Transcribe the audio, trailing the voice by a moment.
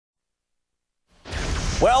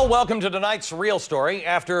Well, welcome to tonight's real story.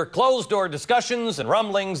 After closed-door discussions and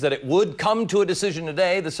rumblings that it would come to a decision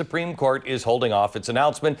today, the Supreme Court is holding off its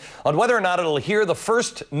announcement on whether or not it'll hear the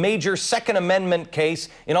first major Second Amendment case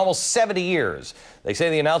in almost 70 years. They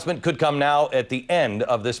say the announcement could come now at the end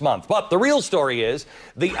of this month. But the real story is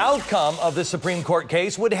the outcome of the Supreme Court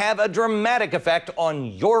case would have a dramatic effect on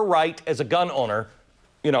your right as a gun owner,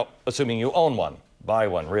 assuming you own one. Buy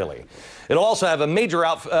one, really. It'll also have a major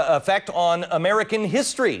effect on American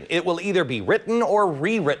history. It will either be written or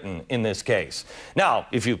rewritten in this case. Now,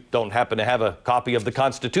 if you don't happen to have a copy of the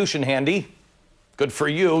Constitution handy, good for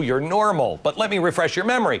you, you're normal. But let me refresh your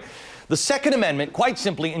memory. The Second Amendment quite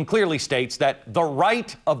simply and clearly states that the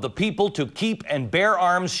right of the people to keep and bear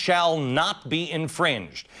arms shall not be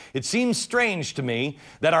infringed. It seems strange to me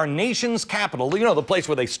that our nation's capital, the place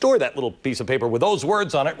where they store that little piece of paper with those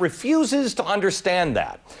words on it, refuses to understand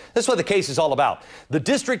that. That's what the case is all about. The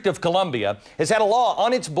District of Columbia has had a law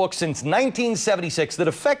on its books since 1976 that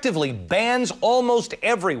effectively bans almost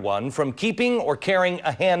everyone from keeping or carrying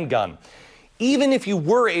a handgun. Even if you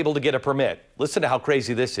were able to get a permit, listen to how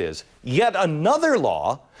crazy this is, yet another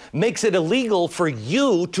law makes it illegal for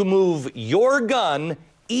you to move your gun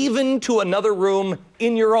even to another room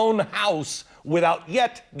in your own house without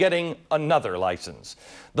yet getting another license.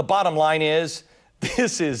 The bottom line is,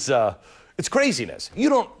 it's craziness. You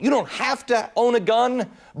don't have to own a gun,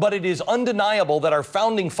 but it is undeniable that our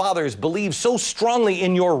founding fathers believed so strongly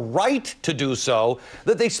in your right to do so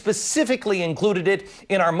that they specifically included it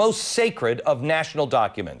in our most sacred of national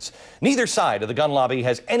documents. Neither side of the gun lobby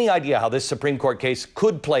has any idea how this Supreme Court case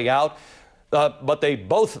could play out, but they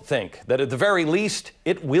both think that at the very least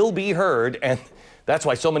it will be heard, and that's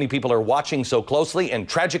why so many people are watching so closely, and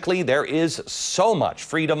tragically, there is so much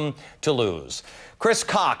freedom to lose. Chris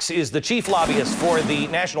Cox is the chief lobbyist for the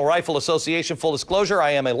National Rifle Association. Full disclosure,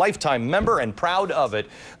 I am a lifetime member and proud of it,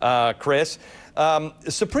 Chris. The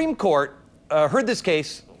Supreme Court heard this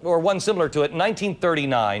case, or one similar to it, in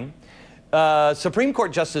 1939. Supreme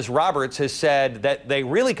Court Justice Roberts has said that they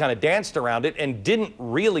really kind of danced around it and didn't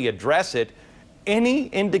really address it. Any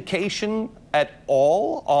indication at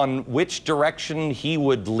all on which direction he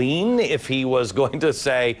would lean if he was going to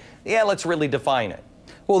say, yeah, let's really define it?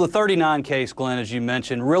 Well, the 39 case, Glenn, as you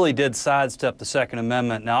mentioned, really did sidestep the Second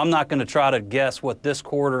Amendment. Now, I'm not going to try to guess what this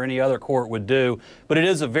court or any other court would do, but it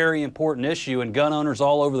is a very important issue, and gun owners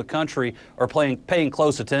all over the country are paying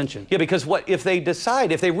close attention. Yeah, because if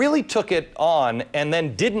they really took it on and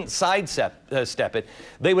then didn't sidestep it,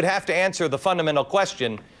 they would have to answer the fundamental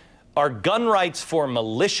question, are gun rights for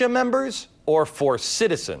militia members or for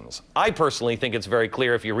citizens? I personally think it's very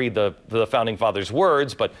clear if you read the Founding Fathers'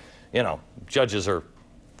 words, but, judges are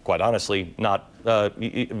quite honestly not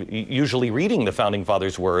usually reading the Founding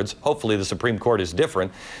Fathers' words. Hopefully the Supreme Court is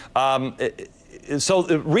different. So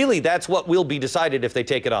really that's what will be decided if they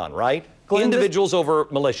take it on, right? Glenn, individuals over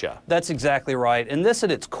militia. That's exactly right. And this at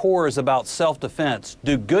its core is about self-defense.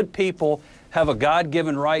 Do good people have a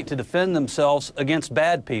God-given right to defend themselves against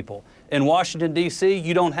bad people? In Washington, D.C.,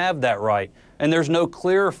 you don't have that right. And there's no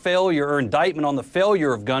clearer failure or indictment on the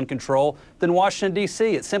failure of gun control than Washington,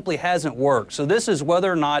 D.C. It simply hasn't worked. So this is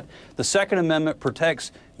whether or not the Second Amendment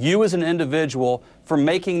protects you as an individual from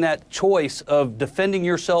making that choice of defending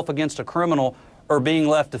yourself against a criminal or being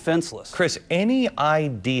left defenseless. Chris, any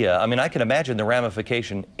idea, I can imagine the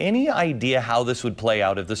ramification, any idea how this would play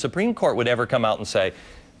out if the Supreme Court would ever come out and say,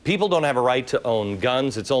 people don't have a right to own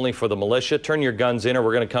guns, it's only for the militia, turn your guns in or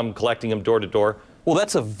we're going to come collecting them door to door? Well,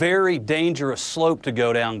 that's a very dangerous slope to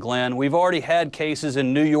go down, Glenn. We've already had cases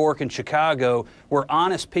in New York and Chicago where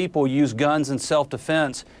honest people use guns in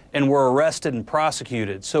self-defense and were arrested and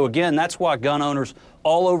prosecuted. So again, that's why gun owners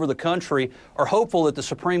all over the country are hopeful that the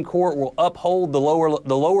Supreme Court will uphold the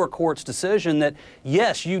lower court's decision that,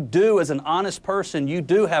 yes, you do, as an honest person, you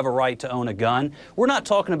do have a right to own a gun. We're not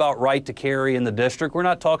talking about right to carry in the district. We're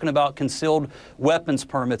not talking about concealed weapons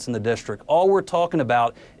permits in the district. All we're talking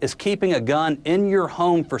about is keeping a gun in your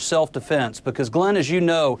home for self-defense. Because, Glenn, as you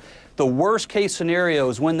know, the worst case scenario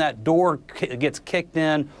is when that door gets kicked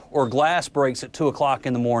in or glass breaks at 2 o'clock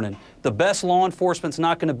in the morning. The best law enforcement's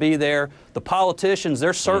not going to be there. The politicians,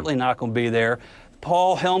 they're certainly not going to be there.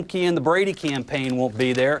 Paul Helmke and the Brady campaign won't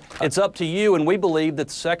be there. It's up to you, and we believe that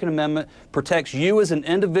the Second Amendment protects you as an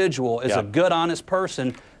individual, as a good, honest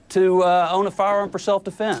person, to own a firearm for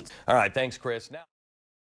self-defense. All right, thanks, Chris. Now